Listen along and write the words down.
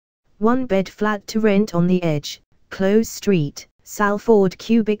1-bed flat to rent on the edge, Clowes Street, Salford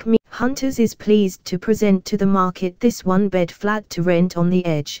cubic meter. Hunters is pleased to present to the market this 1-bed flat to rent on the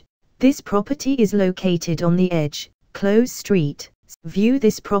edge. This property is located on the edge, Clowes Street. View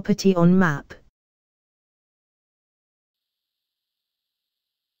this property on map.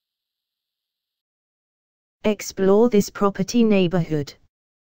 Explore this property neighborhood.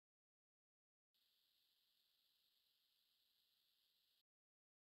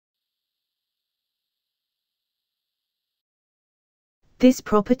 This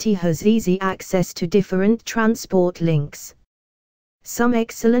property has easy access to different transport links. Some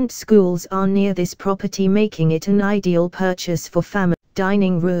excellent schools are near this property, making it an ideal purchase for family.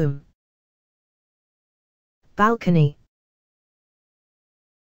 Dining room, balcony,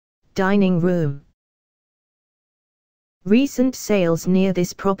 dining room. Recent sales near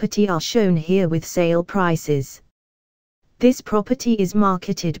this property are shown here with sale prices. This property is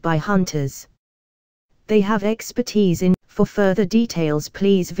marketed by Hunters. They have expertise in. For further details,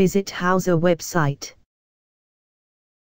 please visit Houser website.